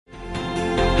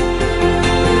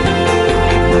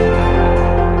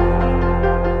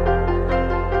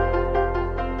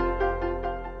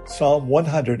Psalm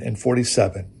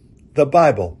 147, the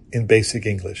Bible in Basic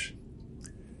English.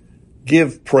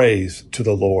 Give praise to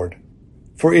the Lord,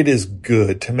 for it is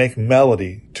good to make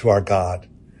melody to our God.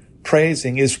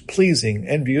 Praising is pleasing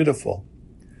and beautiful.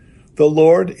 The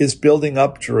Lord is building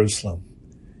up Jerusalem.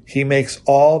 He makes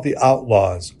all the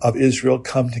outlaws of Israel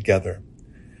come together.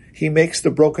 He makes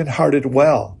the brokenhearted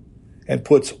well and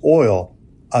puts oil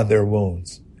on their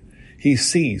wounds. He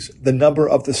sees the number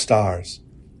of the stars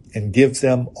and gives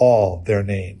them all their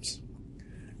names.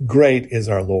 Great is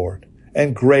our Lord,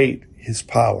 and great his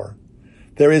power.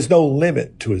 There is no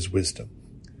limit to his wisdom.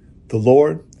 The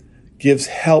Lord gives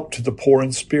help to the poor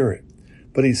in spirit,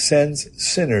 but he sends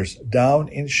sinners down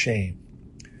in shame.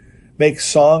 Make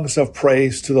songs of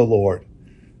praise to the Lord.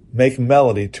 Make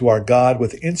melody to our God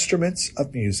with instruments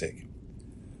of music.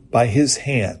 By his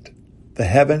hand the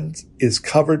heavens is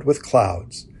covered with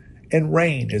clouds, and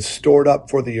rain is stored up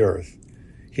for the earth.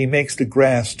 He makes the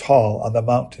grass tall on the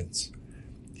mountains.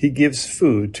 He gives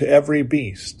food to every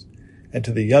beast, and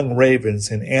to the young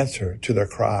ravens in answer to their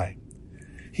cry.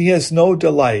 He has no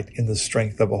delight in the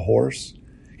strength of a horse.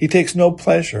 He takes no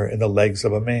pleasure in the legs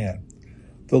of a man.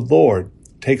 The Lord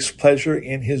takes pleasure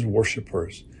in his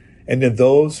worshippers, and in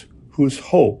those whose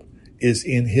hope is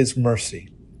in his mercy.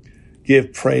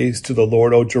 Give praise to the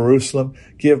Lord, O Jerusalem.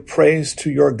 Give praise to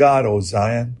your God, O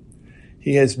Zion.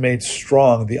 He has made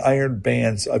strong the iron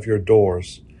bands of your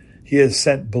doors. He has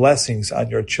sent blessings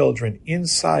on your children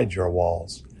inside your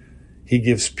walls. He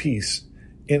gives peace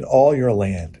in all your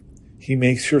land. He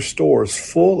makes your stores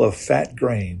full of fat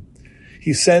grain.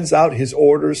 He sends out his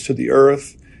orders to the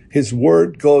earth. His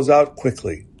word goes out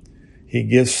quickly. He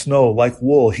gives snow like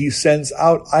wool. He sends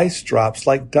out ice drops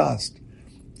like dust.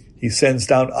 He sends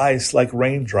down ice like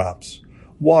raindrops.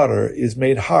 Water is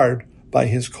made hard by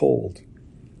his cold.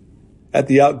 At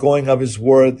the outgoing of his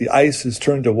word, the ice is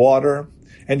turned to water,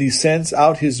 and he sends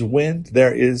out his wind.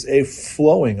 There is a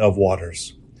flowing of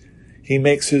waters. He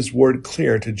makes his word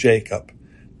clear to Jacob,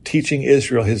 teaching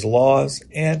Israel his laws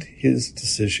and his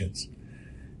decisions.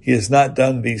 He has not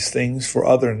done these things for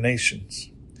other nations.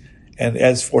 And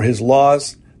as for his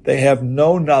laws, they have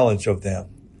no knowledge of them.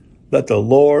 Let the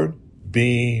Lord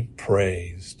be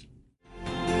praised.